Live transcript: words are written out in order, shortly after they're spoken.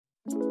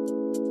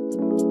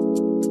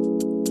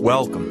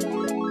Welcome.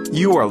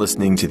 You are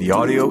listening to the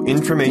Audio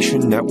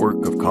Information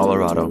Network of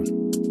Colorado.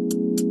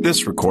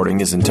 This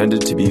recording is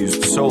intended to be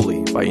used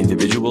solely by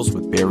individuals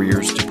with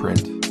barriers to print.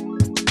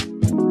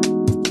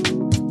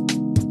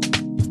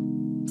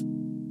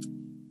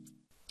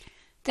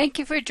 Thank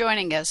you for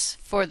joining us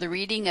for the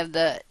reading of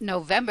the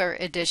November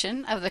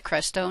edition of the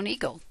Crestone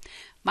Eagle.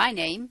 My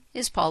name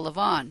is Paul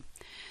Levon.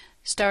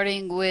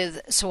 Starting with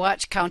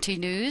Saguache County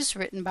News,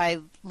 written by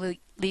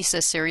Lisa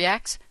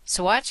Syriacs,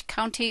 Saguache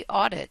County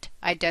Audit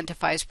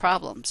Identifies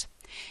Problems.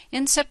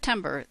 In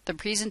September, the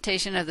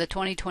presentation of the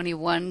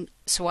 2021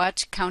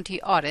 Saguache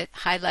County Audit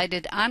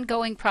highlighted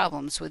ongoing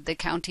problems with the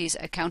county's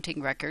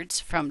accounting records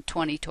from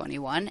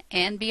 2021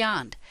 and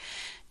beyond.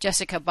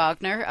 Jessica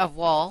Bogner of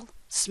Wall,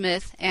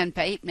 Smith and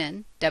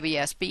Bateman,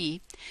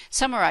 WSB,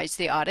 summarized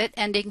the audit,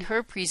 ending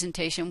her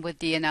presentation with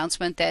the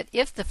announcement that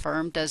if the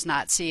firm does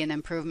not see an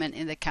improvement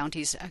in the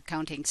county's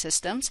accounting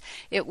systems,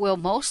 it will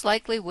most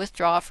likely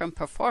withdraw from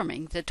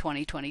performing the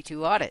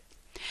 2022 audit.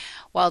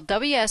 While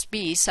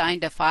WSB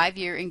signed a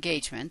 5-year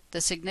engagement, the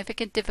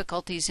significant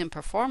difficulties in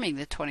performing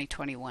the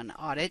 2021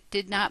 audit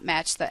did not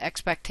match the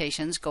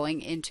expectations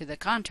going into the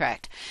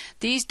contract.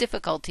 These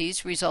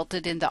difficulties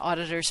resulted in the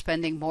auditor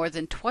spending more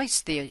than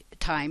twice the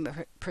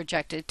time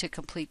projected to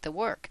complete the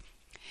work.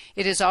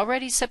 It is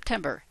already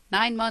September,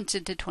 9 months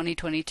into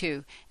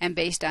 2022, and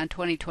based on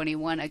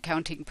 2021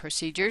 accounting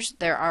procedures,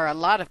 there are a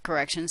lot of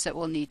corrections that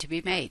will need to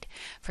be made.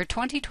 For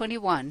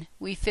 2021,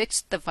 we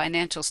fixed the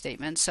financial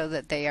statements so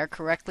that they are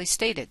correctly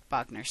stated,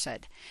 Bogner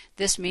said.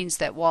 This means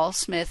that Wall,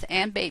 Smith,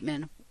 and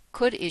Bateman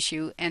could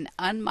issue an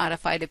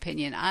unmodified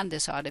opinion on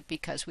this audit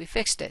because we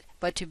fixed it.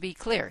 But to be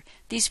clear,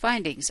 these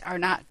findings are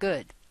not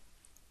good.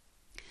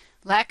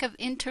 Lack of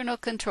internal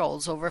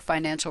controls over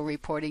financial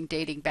reporting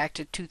dating back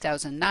to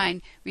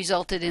 2009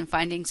 resulted in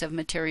findings of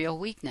material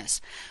weakness.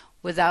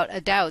 Without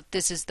a doubt,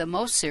 this is the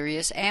most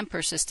serious and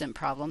persistent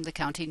problem the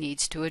county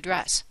needs to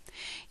address.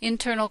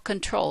 Internal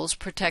controls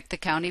protect the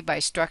county by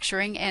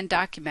structuring and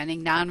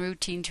documenting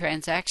non-routine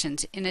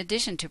transactions in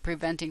addition to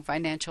preventing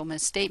financial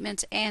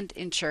misstatements and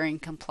ensuring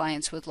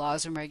compliance with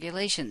laws and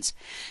regulations.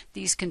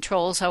 These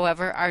controls,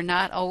 however, are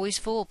not always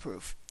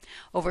foolproof.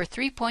 Over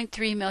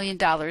 $3.3 million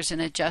in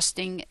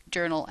adjusting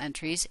journal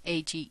entries,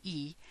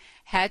 AGE,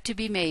 had to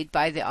be made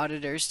by the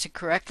auditors to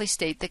correctly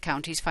state the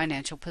county's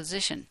financial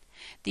position.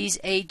 These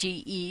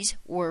AGEs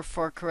were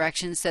for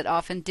corrections that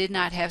often did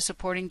not have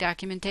supporting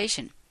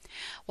documentation.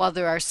 While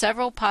there are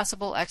several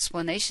possible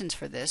explanations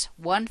for this,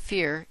 one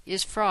fear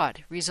is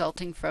fraud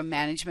resulting from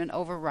management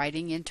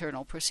overriding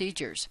internal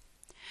procedures.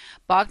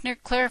 Bogner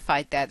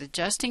clarified that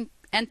adjusting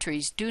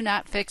entries do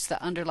not fix the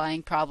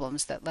underlying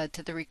problems that led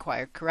to the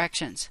required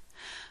corrections.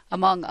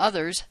 Among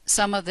others,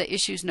 some of the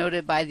issues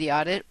noted by the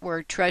audit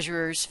were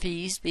treasurer's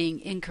fees being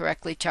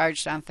incorrectly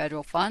charged on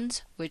federal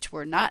funds, which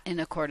were not in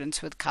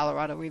accordance with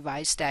Colorado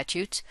revised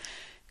statutes,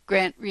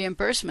 grant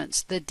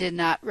reimbursements that did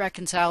not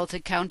reconcile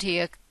to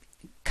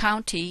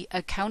county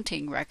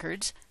accounting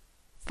records,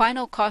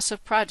 final costs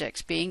of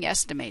projects being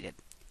estimated,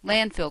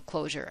 landfill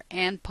closure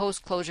and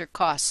post-closure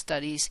cost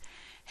studies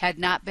had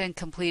not been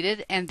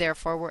completed and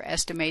therefore were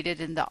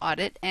estimated in the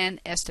audit, and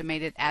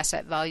estimated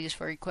asset values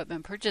for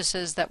equipment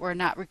purchases that were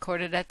not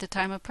recorded at the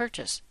time of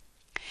purchase.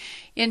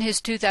 In his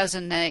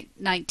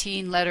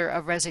 2019 letter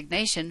of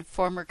resignation,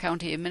 former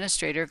county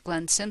administrator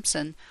Glenn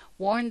Simpson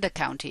warned the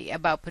county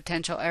about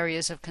potential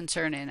areas of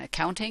concern in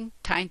accounting,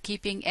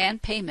 timekeeping,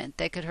 and payment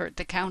that could hurt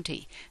the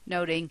county,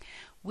 noting,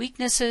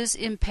 "Weaknesses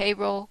in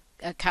payroll,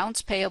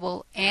 accounts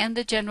payable, and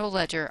the general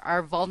ledger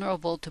are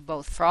vulnerable to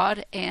both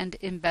fraud and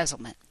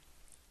embezzlement."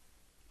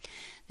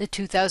 The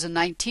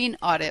 2019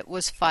 audit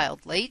was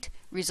filed late,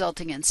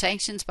 resulting in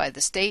sanctions by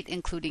the state,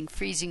 including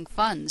freezing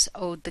funds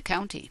owed the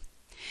county.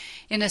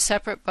 In a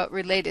separate but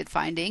related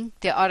finding,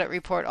 the audit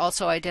report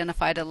also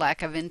identified a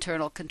lack of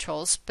internal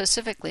controls,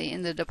 specifically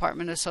in the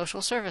Department of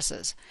Social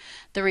Services.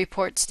 The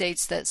report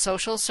states that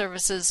Social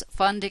Services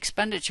fund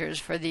expenditures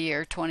for the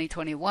year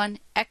 2021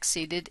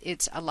 exceeded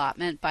its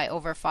allotment by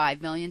over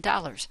 $5 million,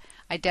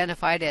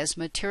 identified as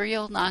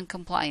material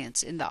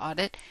noncompliance in the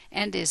audit,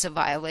 and is a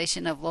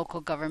violation of local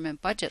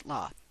government budget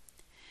law.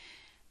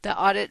 The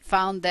audit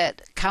found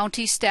that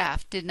county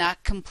staff did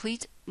not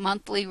complete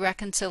monthly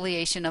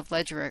reconciliation of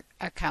ledger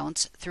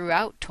accounts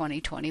throughout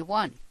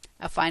 2021,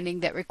 a finding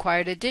that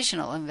required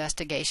additional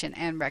investigation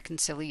and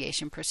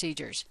reconciliation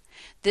procedures.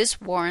 This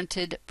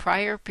warranted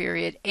prior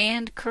period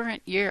and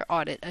current year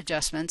audit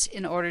adjustments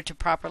in order to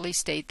properly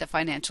state the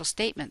financial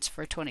statements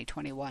for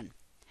 2021.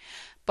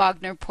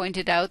 Bogner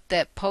pointed out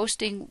that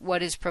posting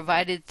what is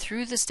provided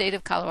through the state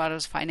of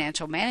Colorado's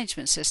financial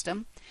management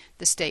system,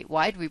 the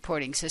statewide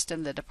reporting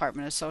system, the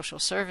Department of Social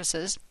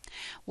Services,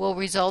 will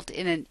result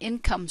in an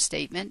income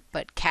statement,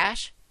 but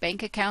cash,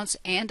 bank accounts,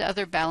 and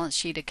other balance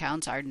sheet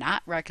accounts are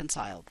not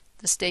reconciled.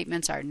 The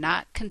statements are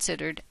not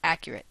considered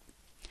accurate.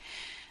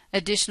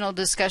 Additional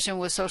discussion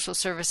with Social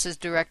Services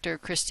Director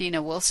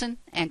Christina Wilson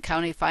and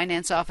County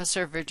Finance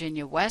Officer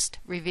Virginia West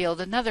revealed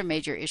another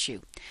major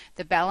issue.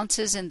 The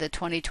balances in the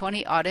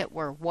 2020 audit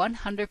were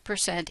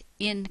 100%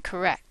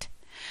 incorrect.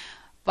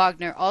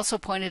 Wagner also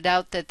pointed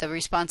out that the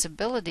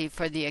responsibility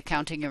for the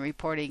accounting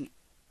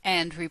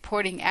and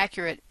reporting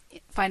accurate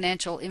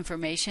financial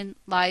information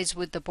lies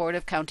with the Board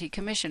of County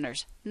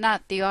Commissioners,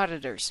 not the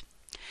auditors.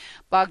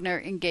 Wagner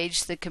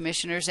engaged the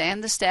commissioners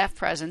and the staff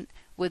present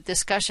with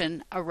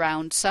discussion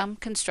around some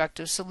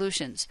constructive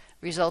solutions,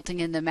 resulting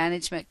in the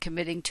management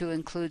committing to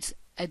include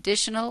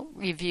additional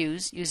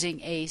reviews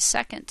using a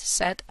second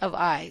set of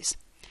eyes.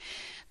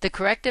 The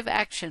corrective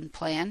action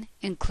plan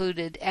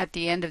included at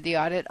the end of the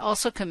audit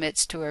also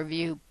commits to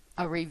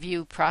a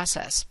review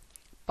process.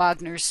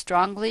 Wagner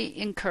strongly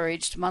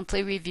encouraged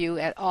monthly review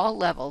at all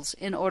levels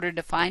in order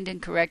to find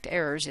and correct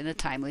errors in a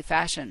timely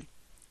fashion.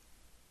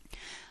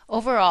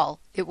 Overall,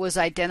 it was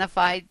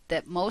identified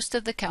that most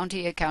of the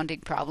county accounting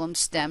problems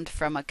stemmed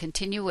from a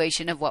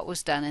continuation of what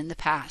was done in the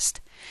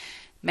past.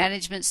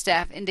 Management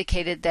staff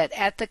indicated that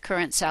at the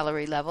current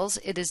salary levels,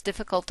 it is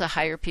difficult to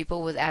hire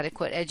people with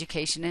adequate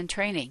education and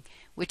training,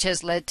 which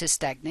has led to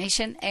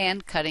stagnation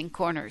and cutting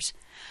corners.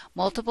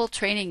 Multiple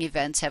training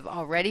events have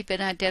already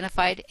been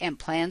identified and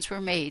plans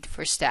were made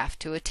for staff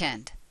to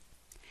attend.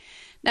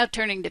 Now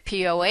turning to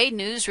POA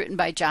news written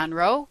by John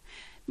Rowe.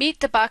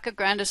 Meet the Baca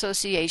Grande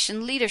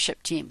Association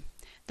leadership team.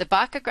 The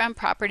Baca Grande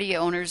Property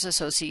Owners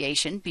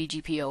Association,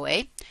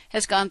 BGPOA,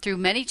 has gone through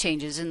many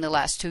changes in the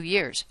last 2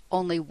 years.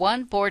 Only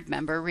one board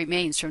member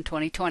remains from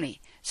 2020,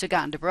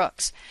 Suganda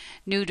Brooks.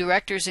 New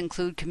directors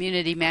include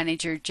Community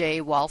Manager Jay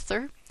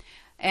Walther,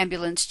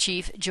 Ambulance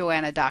Chief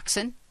Joanna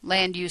Doxson,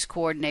 Land Use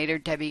Coordinator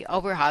Debbie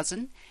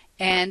Oberhausen,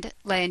 and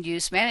Land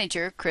Use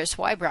Manager Chris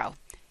Wybrow.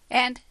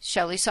 And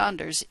Shelley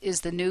Saunders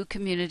is the new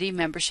Community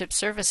Membership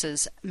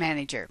Services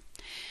Manager.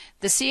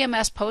 The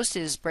CMS post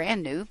is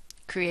brand new,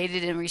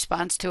 created in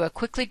response to a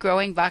quickly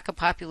growing Baca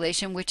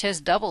population which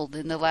has doubled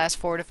in the last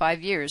 4 to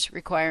 5 years,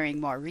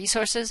 requiring more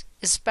resources,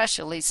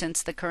 especially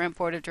since the current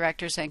board of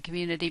directors and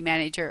community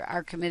manager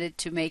are committed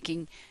to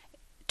making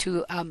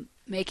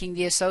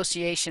the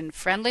association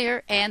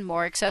friendlier and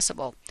more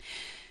accessible.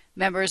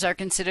 Members are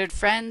considered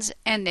friends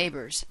and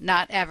neighbors,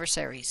 not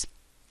adversaries.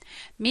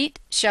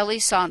 Meet Shelley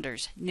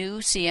Saunders, new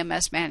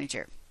CMS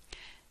manager.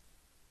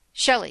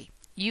 Shelley,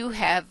 you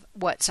have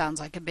what sounds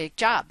like a big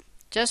job.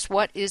 Just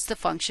what is the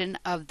function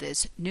of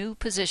this new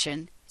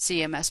position,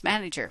 CMS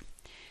manager?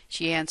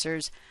 She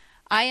answers,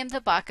 I am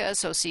the Baca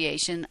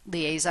Association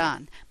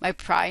liaison. My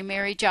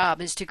primary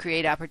job is to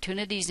create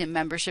opportunities in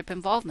membership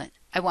involvement.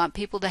 I want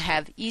people to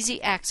have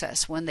easy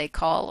access when they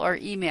call or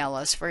email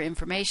us for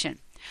information.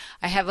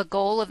 I have a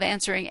goal of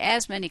answering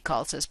as many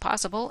calls as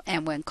possible,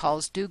 and when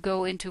calls do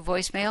go into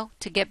voicemail,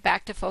 to get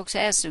back to folks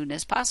as soon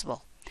as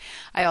possible.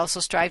 I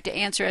also strive to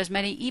answer as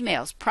many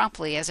emails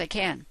promptly as I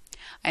can.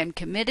 I am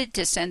committed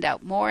to send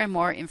out more and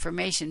more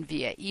information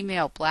via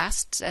email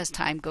blasts as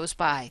time goes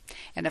by,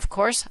 and of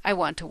course I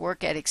want to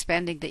work at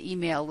expanding the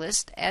email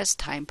list as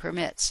time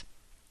permits.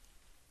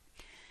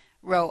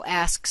 Rowe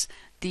asks,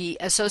 the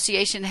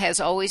association has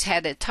always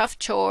had a tough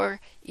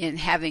chore in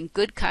having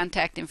good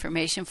contact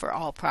information for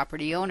all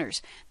property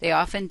owners. They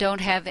often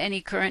don't have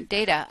any current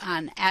data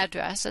on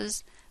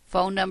addresses,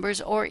 phone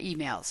numbers, or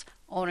emails.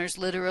 Owners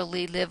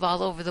literally live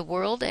all over the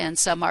world, and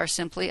some are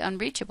simply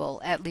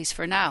unreachable, at least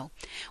for now.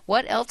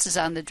 What else is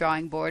on the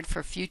drawing board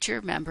for future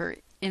member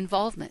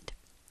involvement?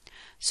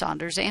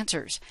 Saunders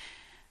answers,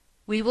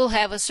 we will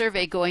have a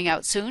survey going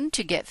out soon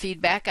to get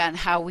feedback on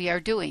how we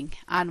are doing,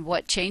 on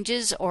what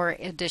changes or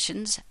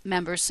additions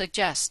members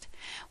suggest.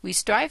 We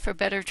strive for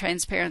better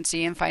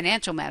transparency in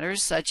financial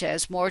matters, such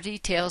as more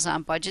details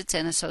on budgets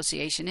and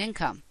association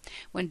income.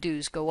 When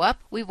dues go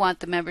up, we want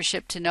the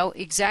membership to know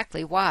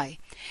exactly why.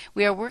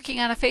 We are working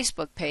on a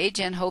Facebook page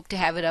and hope to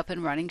have it up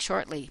and running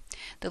shortly.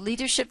 The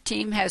leadership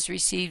team has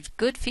received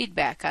good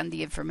feedback on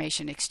the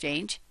information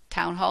exchange,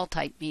 town hall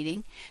type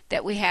meeting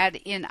that we had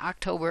in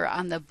October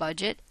on the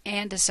budget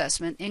and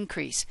assessment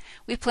increase.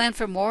 We plan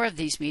for more of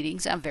these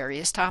meetings on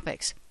various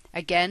topics.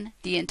 Again,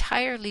 the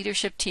entire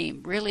leadership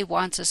team really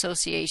wants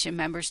association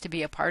members to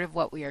be a part of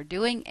what we are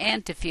doing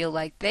and to feel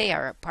like they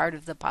are a part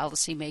of the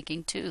policy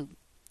making too.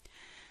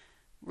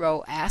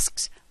 Rowe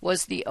asks,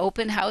 was the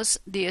open house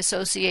the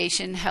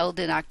association held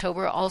in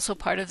October also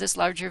part of this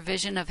larger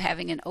vision of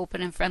having an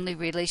open and friendly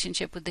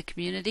relationship with the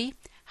community?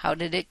 How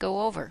did it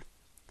go over?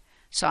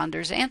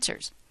 Saunders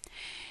answers,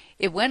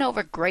 it went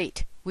over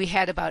great. We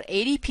had about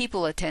 80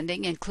 people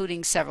attending,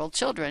 including several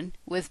children,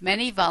 with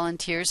many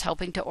volunteers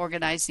helping to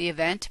organize the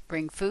event,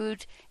 bring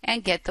food,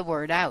 and get the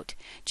word out.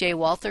 Jay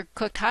Walther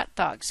cooked hot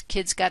dogs.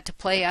 Kids got to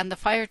play on the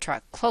fire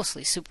truck,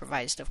 closely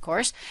supervised, of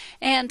course,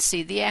 and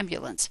see the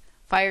ambulance.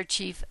 Fire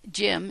Chief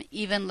Jim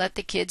even let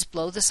the kids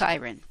blow the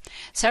siren.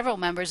 Several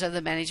members of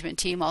the management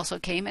team also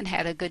came and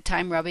had a good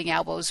time rubbing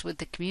elbows with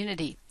the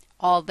community.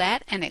 All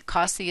that, and it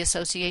cost the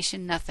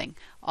association nothing.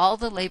 All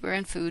the labor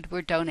and food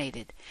were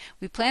donated.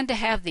 We plan to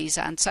have these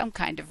on some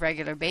kind of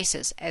regular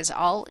basis, as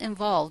all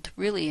involved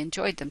really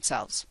enjoyed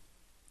themselves.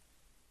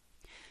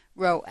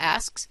 Rowe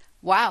asks,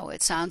 wow,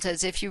 it sounds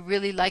as if you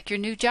really like your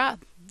new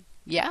job.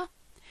 Yeah?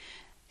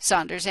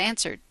 Saunders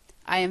answered,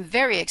 I am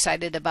very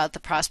excited about the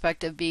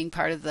prospect of being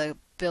part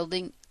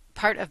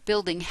part of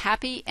building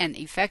happy and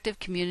effective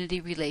community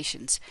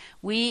relations.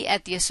 We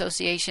at the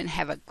association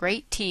have a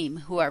great team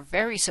who are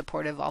very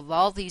supportive of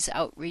all these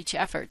outreach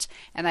efforts,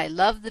 and I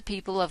love the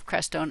people of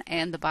Crestone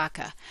and the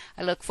Baca.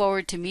 I look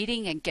forward to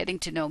meeting and getting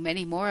to know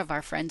many more of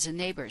our friends and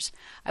neighbors.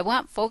 I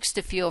want folks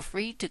to feel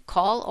free to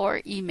call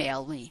or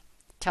email me.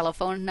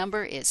 Telephone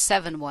number is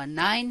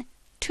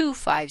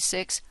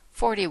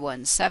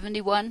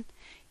 719-256-4171.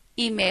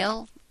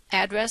 Email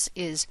address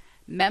is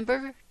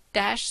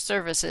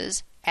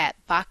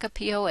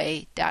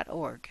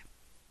member-services@bacapoa.org.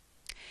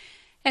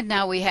 And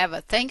now we have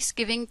a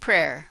Thanksgiving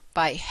prayer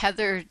by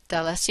Heather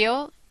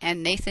D'Alessio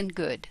and Nathan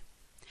Good.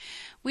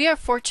 We are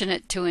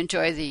fortunate to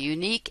enjoy the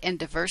unique and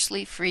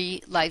diversely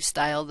free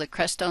lifestyle the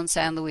Crestone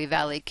San Luis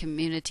Valley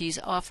communities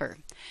offer.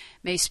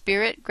 May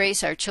Spirit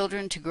grace our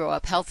children to grow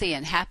up healthy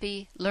and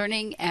happy,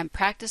 learning and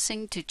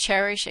practicing to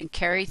cherish and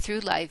carry through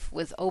life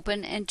with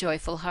open and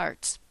joyful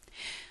hearts.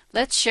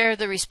 Let's share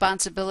the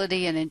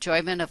responsibility and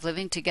enjoyment of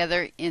living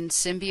together in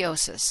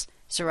symbiosis,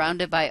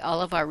 surrounded by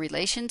all of our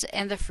relations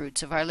and the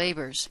fruits of our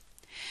labors.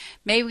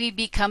 May we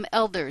become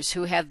elders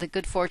who have the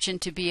good fortune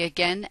to be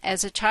again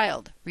as a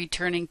child,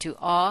 returning to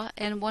awe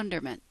and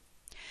wonderment.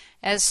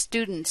 As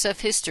students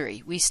of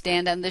history, we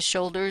stand on the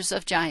shoulders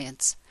of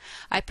giants.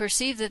 I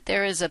perceive that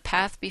there is a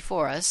path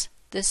before us.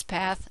 This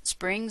path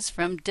springs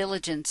from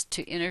diligence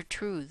to inner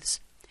truths.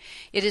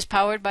 It is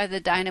powered by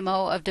the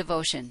dynamo of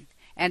devotion,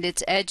 and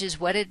its edge is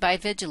whetted by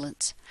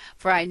vigilance.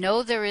 For I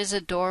know there is a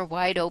door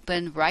wide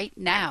open right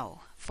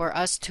now for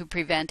us to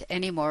prevent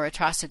any more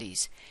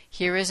atrocities.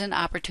 Here is an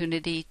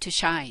opportunity to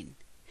shine.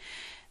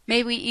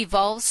 May we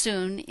evolve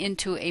soon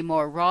into a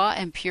more raw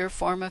and pure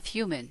form of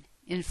human,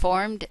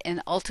 informed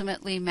and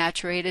ultimately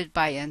maturated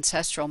by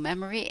ancestral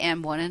memory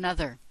and one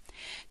another.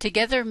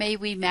 Together may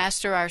we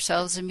master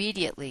ourselves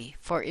immediately,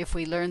 for if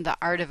we learn the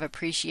art of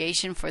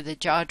appreciation for the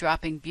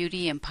jaw-dropping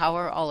beauty and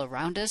power all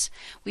around us,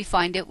 we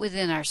find it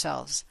within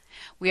ourselves.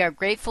 We are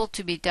grateful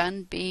to be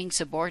done being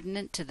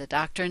subordinate to the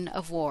doctrine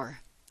of war.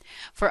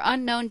 For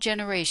unknown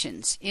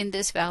generations, in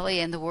this valley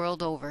and the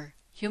world over,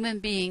 human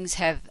beings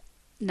have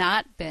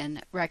not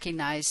been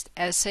recognized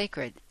as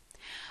sacred.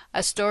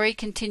 A story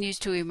continues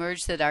to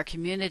emerge that our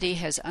community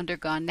has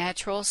undergone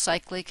natural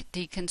cyclic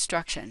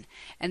deconstruction,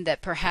 and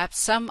that perhaps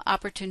some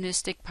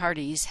opportunistic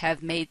parties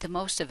have made the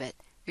most of it,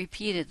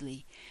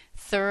 repeatedly.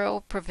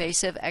 Thorough,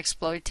 pervasive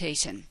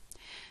exploitation,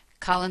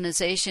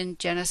 colonization,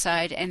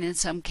 genocide, and in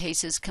some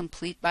cases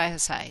complete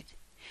biocide.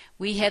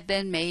 We have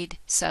been made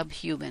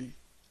subhuman.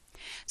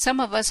 Some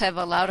of us have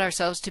allowed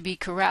ourselves to be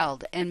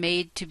corralled and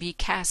made to be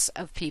castes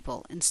of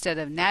people instead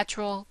of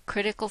natural,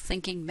 critical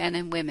thinking men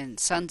and women,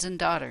 sons and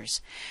daughters.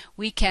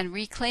 We can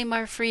reclaim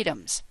our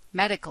freedoms,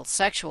 medical,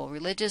 sexual,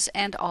 religious,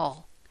 and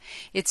all.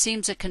 It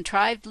seems a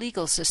contrived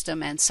legal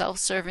system and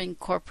self-serving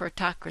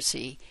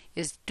corporatocracy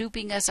is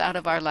duping us out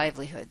of our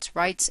livelihoods,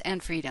 rights,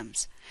 and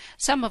freedoms.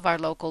 Some of our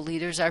local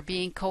leaders are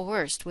being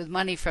coerced with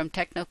money from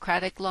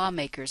technocratic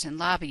lawmakers and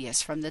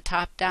lobbyists from the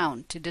top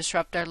down to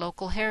disrupt our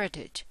local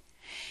heritage.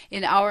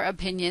 In our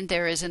opinion,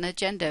 there is an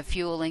agenda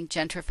fueling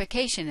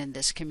gentrification in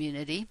this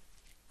community.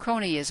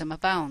 Cronyism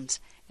abounds,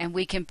 and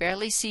we can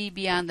barely see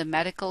beyond the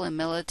medical and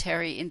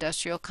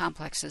military-industrial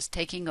complexes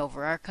taking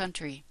over our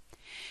country.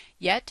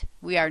 Yet,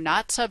 we are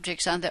not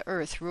subjects on the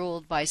earth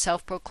ruled by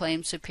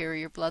self-proclaimed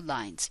superior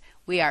bloodlines.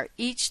 We are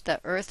each the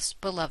earth's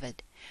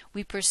beloved.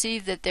 We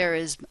perceive that there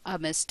is a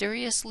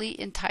mysteriously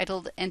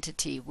entitled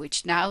entity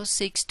which now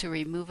seeks to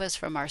remove us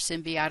from our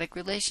symbiotic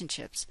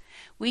relationships.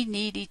 We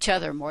need each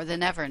other more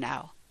than ever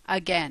now.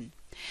 Again,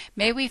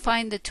 may we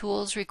find the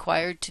tools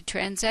required to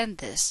transcend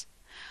this.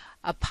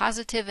 A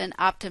positive and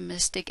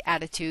optimistic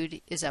attitude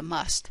is a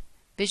must,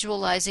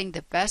 visualizing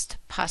the best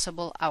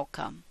possible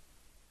outcome.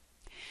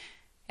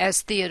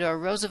 As Theodore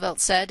Roosevelt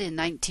said in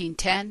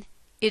 1910,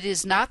 "It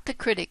is not the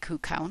critic who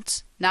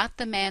counts, not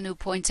the man who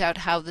points out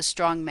how the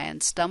strong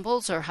man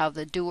stumbles or how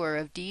the doer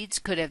of deeds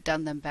could have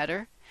done them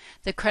better.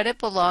 The credit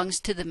belongs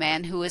to the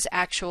man who is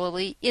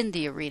actually in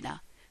the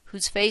arena,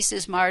 whose face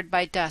is marred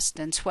by dust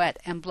and sweat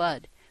and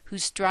blood, who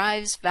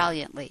strives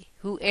valiantly,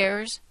 who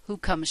errs, who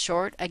comes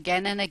short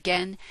again and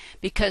again,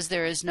 because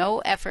there is no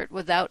effort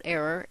without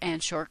error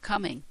and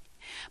shortcoming,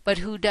 but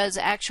who does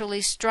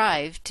actually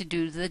strive to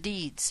do the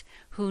deeds,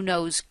 who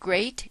knows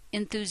great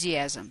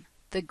enthusiasm,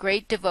 the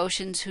great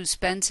devotions, who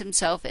spends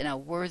himself in a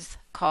worth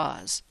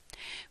cause,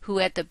 who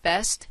at the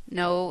best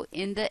know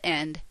in the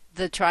end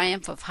the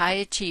triumph of high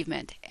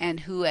achievement,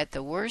 and who at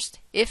the worst,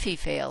 if he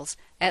fails,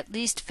 at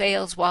least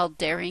fails while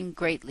daring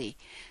greatly,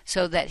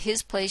 so that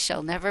his place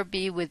shall never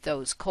be with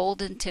those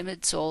cold and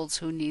timid souls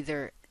who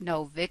neither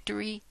know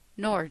victory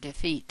nor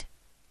defeat."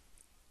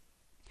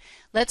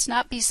 Let's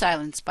not be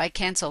silenced by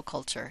cancel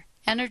culture.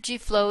 Energy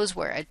flows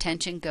where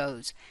attention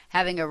goes.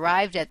 Having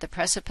arrived at the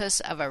precipice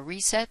of a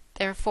reset,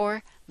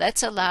 therefore,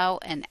 let's allow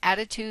an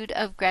attitude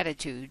of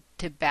gratitude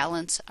to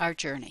balance our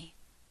journey.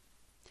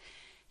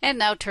 And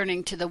now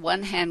turning to the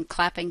one-hand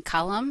clapping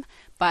column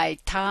by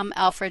Tom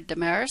Alfred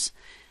Demers,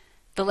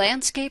 "The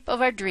Landscape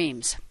of Our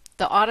Dreams."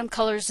 The autumn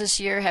colors this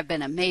year have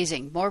been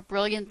amazing, more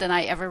brilliant than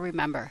I ever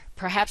remember.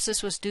 Perhaps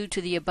this was due to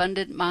the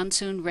abundant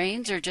monsoon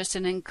rains or just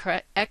an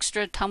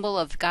extra tumble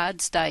of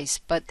God's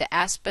dice, but the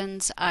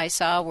aspens I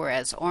saw were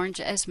as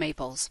orange as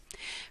maples.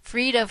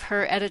 Freed of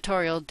her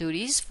editorial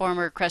duties,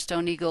 former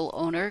Crestone Eagle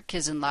owner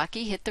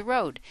Kizenlaki hit the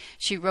road.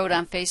 She wrote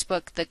on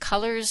Facebook, "The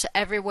colors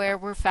everywhere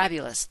were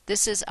fabulous.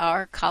 This is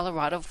our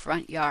Colorado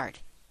front yard."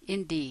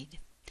 Indeed.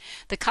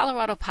 The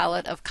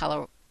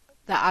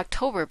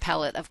October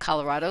palette of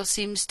Colorado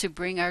seems to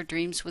bring our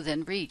dreams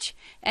within reach.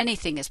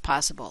 Anything is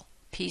possible.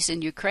 Peace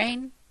in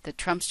Ukraine, the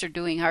Trumpster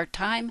doing hard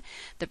time,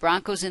 the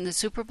Broncos in the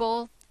Super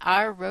Bowl.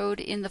 Our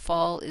road in the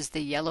fall is the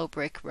yellow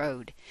brick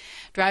road.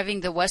 Driving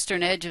the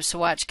western edge of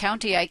Saguache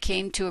County, I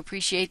came to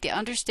appreciate the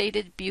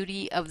understated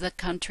beauty of the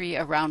country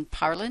around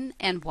Parlin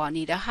and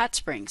Juanita Hot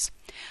Springs.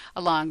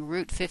 Along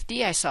Route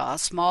 50, I saw a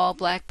small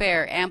black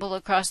bear amble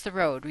across the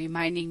road,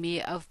 reminding me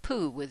of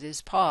Pooh with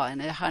his paw in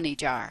a honey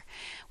jar.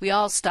 We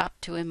all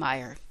stopped to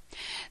admire.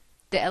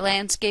 The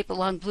landscape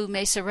along Blue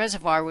Mesa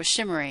Reservoir was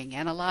shimmering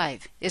and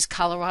alive. Is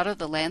Colorado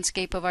the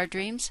landscape of our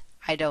dreams?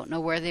 I don't know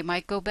where they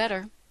might go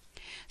better.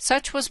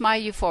 Such was my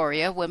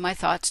euphoria when my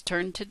thoughts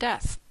turned to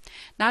death.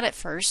 Not at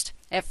first.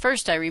 At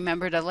first I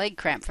remembered a leg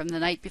cramp from the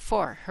night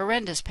before,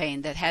 horrendous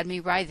pain that had me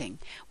writhing.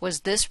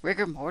 Was this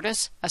rigor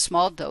mortis, a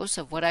small dose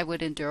of what I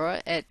would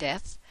endure at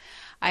death?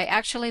 I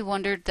actually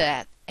wondered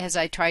that as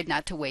I tried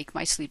not to wake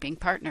my sleeping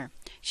partner.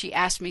 She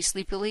asked me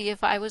sleepily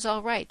if I was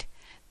all right.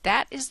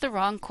 That is the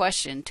wrong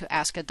question to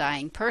ask a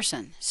dying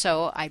person,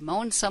 so I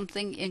moaned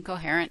something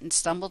incoherent and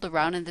stumbled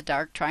around in the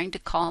dark trying to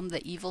calm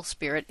the evil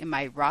spirit in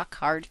my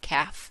rock-hard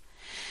calf.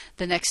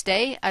 The next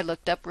day I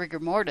looked up rigor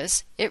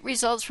mortis. It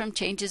results from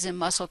changes in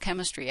muscle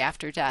chemistry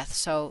after death,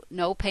 so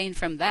no pain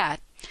from that.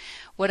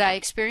 What I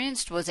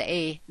experienced was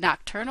a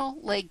nocturnal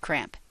leg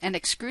cramp, an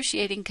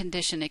excruciating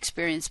condition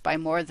experienced by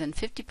more than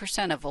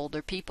 50% of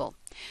older people.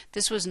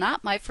 This was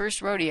not my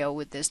first rodeo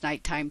with this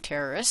nighttime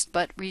terrorist,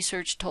 but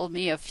research told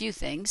me a few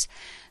things.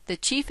 The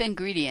chief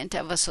ingredient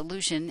of a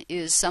solution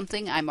is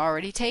something I'm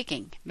already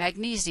taking,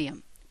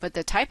 magnesium. But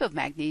the type of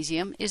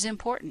magnesium is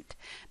important.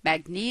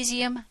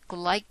 Magnesium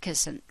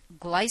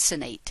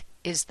glycinate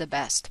is the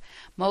best,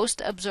 most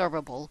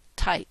absorbable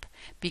type,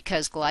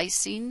 because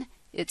glycine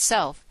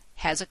itself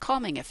has a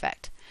calming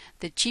effect.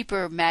 The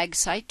cheaper mag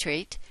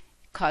citrate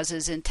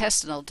causes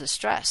intestinal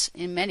distress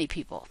in many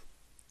people.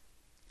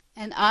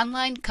 An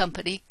online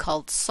company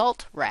called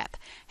Salt Wrap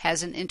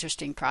has an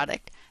interesting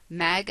product,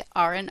 Mag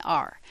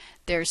R&R.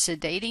 Their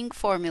sedating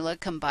formula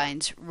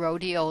combines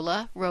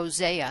rhodiola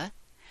rosea,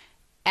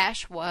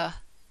 ashwagandha,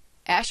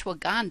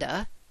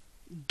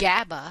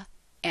 GABA,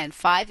 and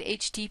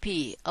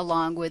 5-HTP,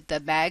 along with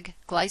the mag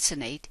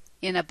glycinate,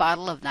 in a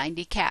bottle of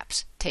 90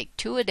 caps. Take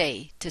 2 a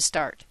day to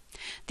start.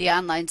 The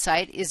online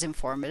site is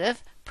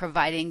informative,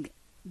 providing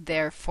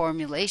their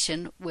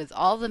formulation with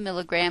all the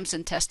milligrams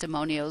and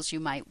testimonials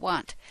you might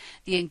want.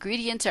 The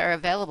ingredients are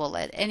available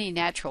at any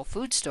natural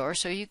food store,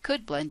 so you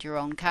could blend your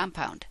own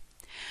compound.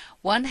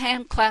 One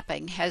hand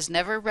clapping has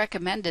never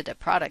recommended a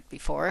product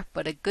before,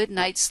 but a good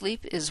night's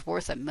sleep is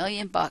worth $1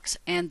 million,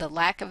 and the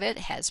lack of it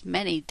has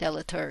many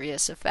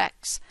deleterious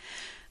effects.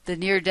 The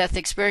near-death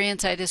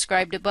experience I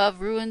described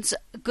above ruins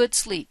good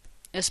sleep,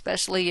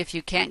 especially if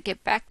you can't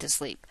get back to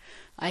sleep.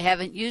 I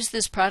haven't used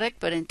this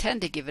product, but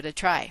intend to give it a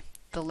try.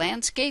 The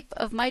landscape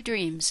of my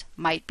dreams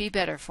might be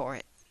better for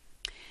it.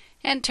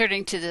 And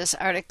turning to this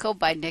article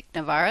by Nick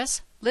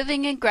Navarez,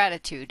 Living in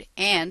Gratitude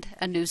and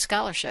a New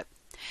Scholarship.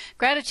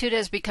 Gratitude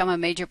has become a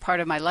major part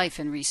of my life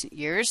in recent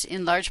years,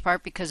 in large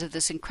part because of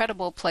this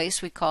incredible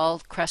place we call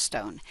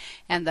Crestone,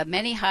 and the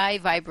many high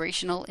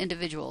vibrational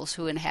individuals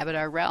who inhabit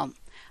our realm.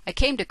 I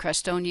came to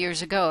Crestone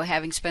years ago,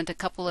 having spent a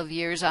couple of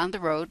years on the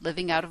road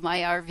living out of my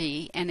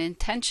RV and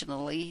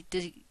intentionally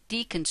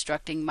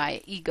deconstructing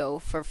my ego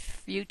for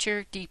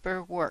future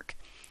deeper work.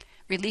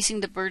 Releasing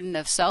the burden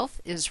of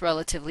self is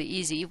relatively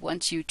easy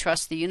once you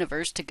trust the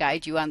universe to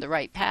guide you on the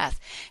right path,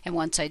 and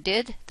once I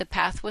did, the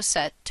path was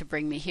set to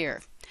bring me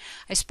here.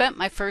 I spent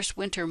my first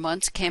winter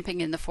months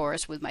camping in the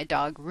forest with my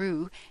dog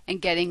Rue and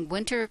getting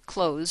winter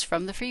clothes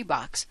from the free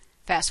box.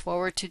 Fast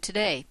forward to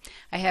today.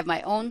 I have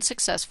my own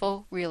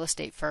successful real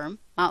estate firm,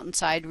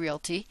 Mountainside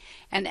Realty,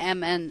 and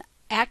am an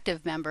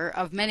active member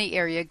of many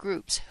area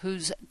groups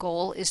whose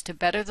goal is to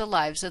better the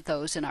lives of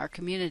those in our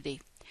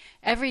community.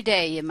 Every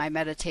day in my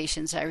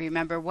meditations I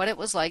remember what it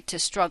was like to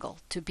struggle,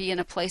 to be in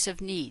a place of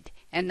need,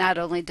 and not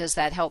only does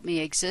that help me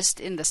exist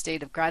in the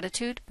state of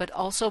gratitude, but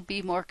also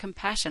be more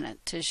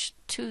compassionate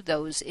to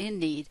those in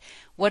need,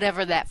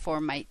 whatever that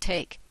form might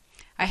take.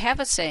 I have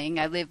a saying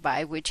I live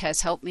by which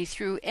has helped me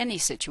through any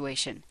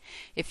situation.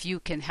 If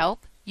you can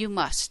help, you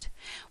must.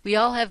 We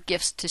all have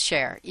gifts to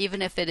share,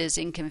 even if it is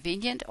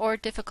inconvenient or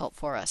difficult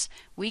for us.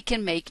 We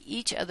can make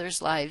each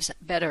other's lives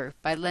better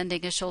by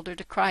lending a shoulder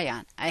to cry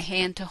on, a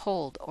hand to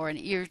hold, or an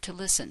ear to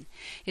listen.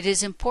 It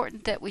is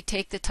important that we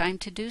take the time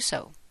to do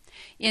so.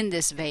 In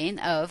this vein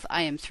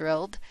I am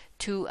thrilled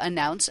to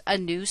announce a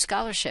new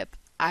scholarship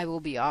I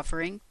will be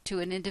offering to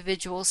an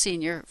individual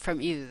senior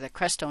from either the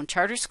Crestone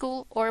Charter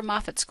School or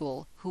Moffat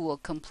School who will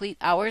complete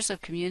hours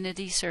of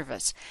community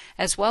service,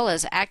 as well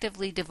as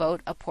actively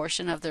devote a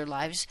portion of their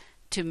lives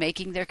to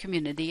making their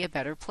community a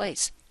better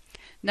place.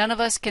 None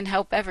of us can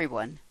help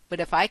everyone, but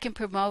if I can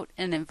promote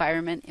an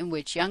environment in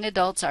which young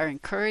adults are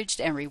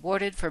encouraged and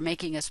rewarded for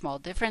making a small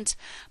difference,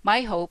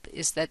 my hope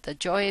is that the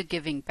joy of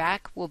giving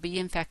back will be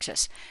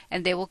infectious,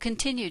 and they will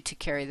continue to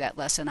carry that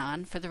lesson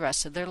on for the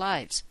rest of their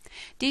lives.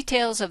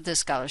 Details of this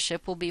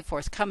scholarship will be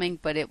forthcoming,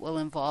 but it will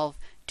involve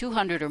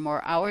 200 or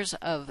more hours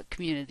of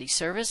community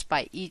service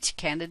by each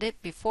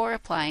candidate before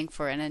applying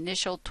for an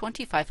initial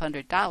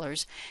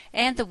 $2,500,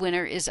 and the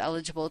winner is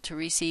eligible to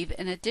receive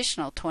an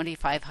additional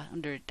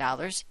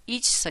 $2,500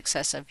 each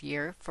successive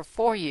year for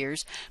 4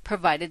 years,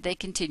 provided they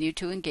continue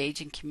to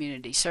engage in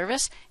community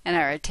service and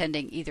are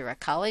attending either a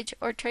college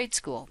or trade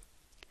school.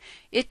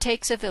 It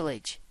takes a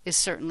village is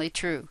certainly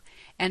true,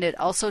 and it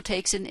also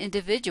takes an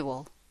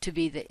individual to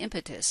be the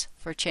impetus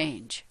for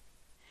change.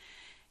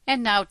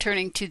 And now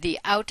turning to the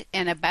Out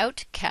and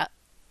About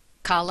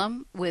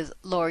column with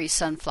Lori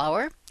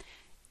Sunflower.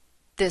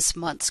 This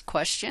month's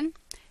question: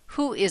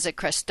 who is a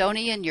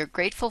Crestonian you're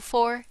grateful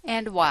for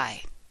and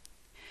why?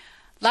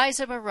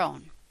 Liza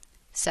Marone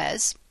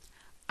says,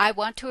 I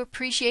want to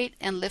appreciate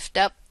and lift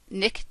up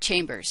Nick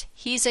Chambers.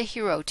 He's a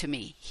hero to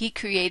me. He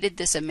created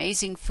this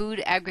amazing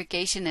food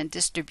aggregation and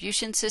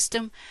distribution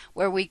system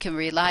where we can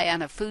rely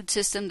on a food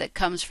system that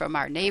comes from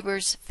our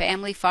neighbors,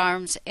 family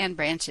farms, and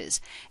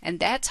branches. And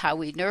that's how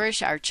we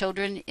nourish our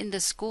children in the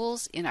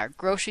schools, in our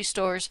grocery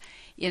stores,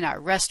 in our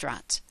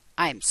restaurants.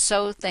 I am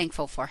so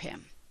thankful for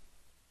him.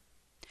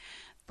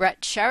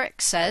 Brett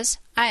Sharrock says,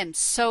 I am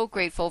so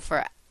grateful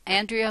for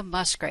Andrea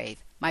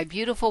Musgrave, my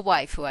beautiful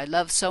wife who I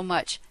love so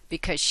much,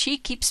 because she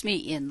keeps me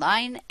in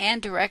line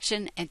and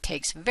direction and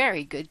takes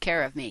very good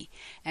care of me.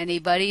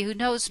 Anybody who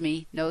knows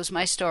me knows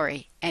my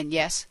story, and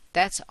yes,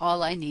 that's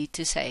all I need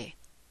to say.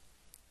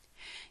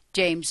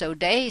 James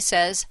O'Day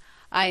says,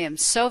 I am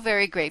so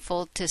very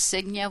grateful to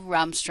Signa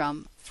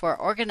Ramstrom for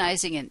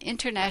organizing an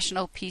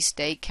International Peace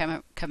Day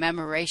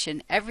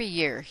commemoration every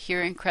year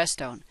here in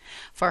Crestone,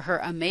 for her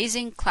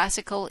amazing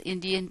classical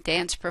Indian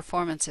dance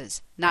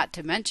performances, not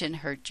to mention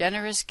her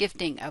generous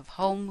gifting of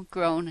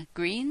homegrown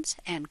greens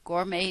and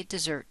gourmet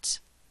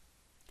desserts.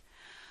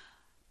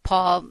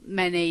 Paul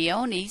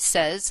Meneoni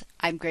says,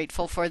 I'm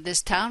grateful for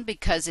this town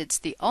because it's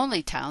the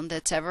only town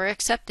that's ever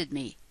accepted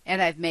me,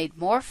 and I've made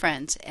more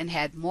friends and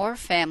had more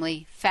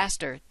family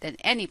faster than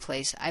any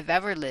place I've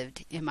ever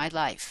lived in my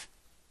life.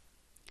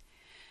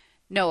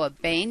 Noah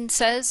Bain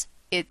says,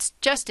 it's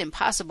just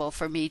impossible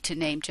for me to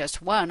name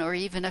just one or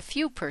even a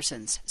few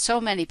persons.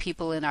 So many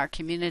people in our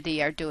community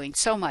are doing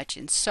so much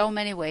in so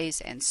many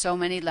ways and so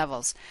many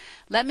levels.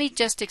 Let me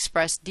just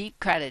express deep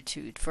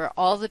gratitude for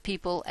all the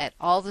people at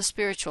all the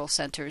spiritual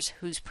centers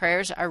whose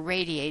prayers are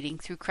radiating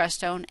through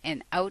Crestone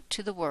and out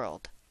to the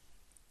world.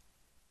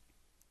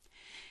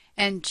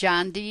 And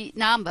John D.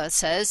 Namba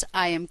says,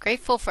 I am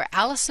grateful for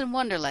Alice in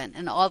Wonderland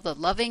and all the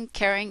loving,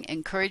 caring,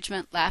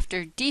 encouragement,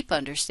 laughter, deep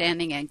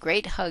understanding, and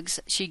great hugs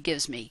she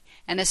gives me,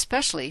 and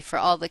especially for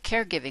all the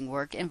caregiving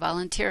work and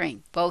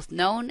volunteering, both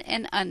known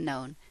and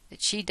unknown, that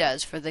she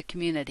does for the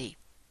community.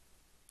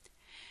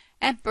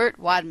 And Bert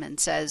Wadman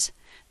says,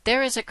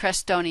 there is a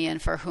Crestonian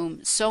for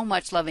whom so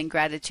much loving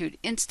gratitude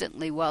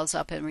instantly wells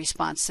up in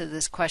response to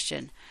this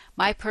question.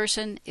 My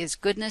person is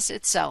goodness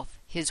itself.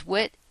 His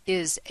wit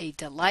is a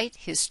delight,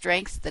 his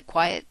strength the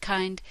quiet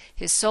kind,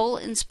 his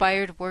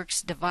soul-inspired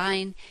works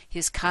divine,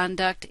 his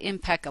conduct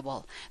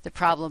impeccable. The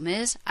problem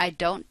is, I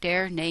don't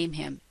dare name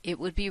him. It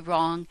would be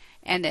wrong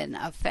and an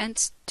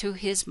offense to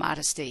his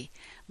modesty.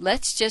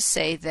 Let's just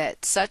say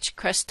that such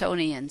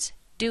Crestonians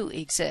do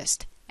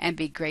exist, and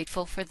be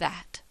grateful for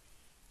that.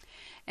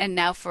 And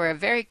now for a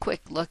very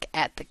quick look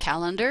at the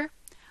calendar.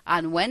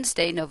 On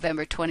Wednesday,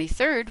 November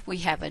 23rd, we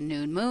have a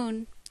noon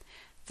moon.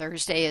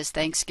 Thursday is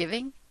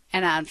Thanksgiving.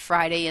 And on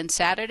Friday and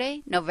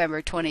Saturday,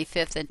 November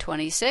 25th and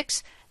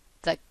 26th,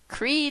 the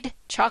Creed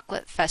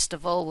Chocolate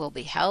Festival will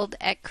be held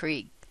at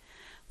Krieg.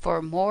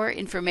 For more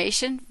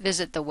information,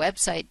 visit the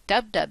website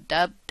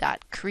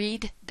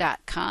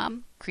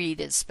www.creed.com. Creed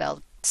is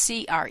spelled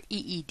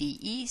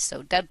C-R-E-E-D-E,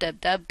 so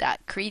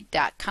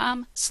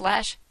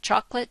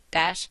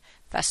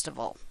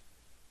www.creed.com/chocolate-festival.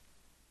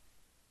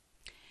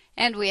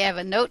 And we have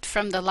a note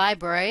from the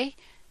library.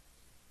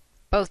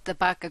 Both the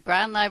Baca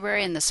Grande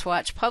Library and the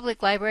Swatch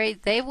Public Library,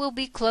 they will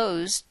be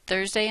closed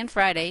Thursday and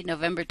Friday,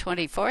 November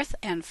 24th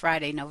and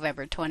Friday,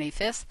 November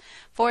 25th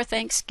for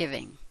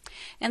Thanksgiving.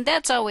 And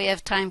that's all we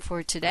have time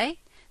for today.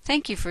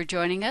 Thank you for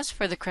joining us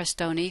for the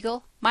Crestone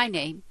Eagle. My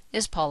name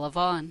is Paula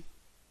Vaughn.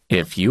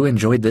 If you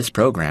enjoyed this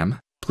program,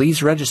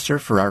 please register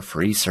for our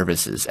free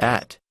services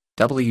at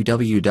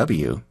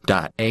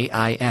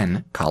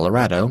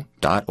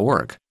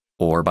www.aincolorado.org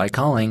or by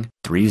calling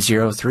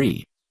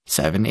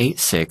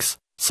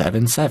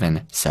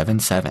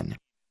 303-786-7777.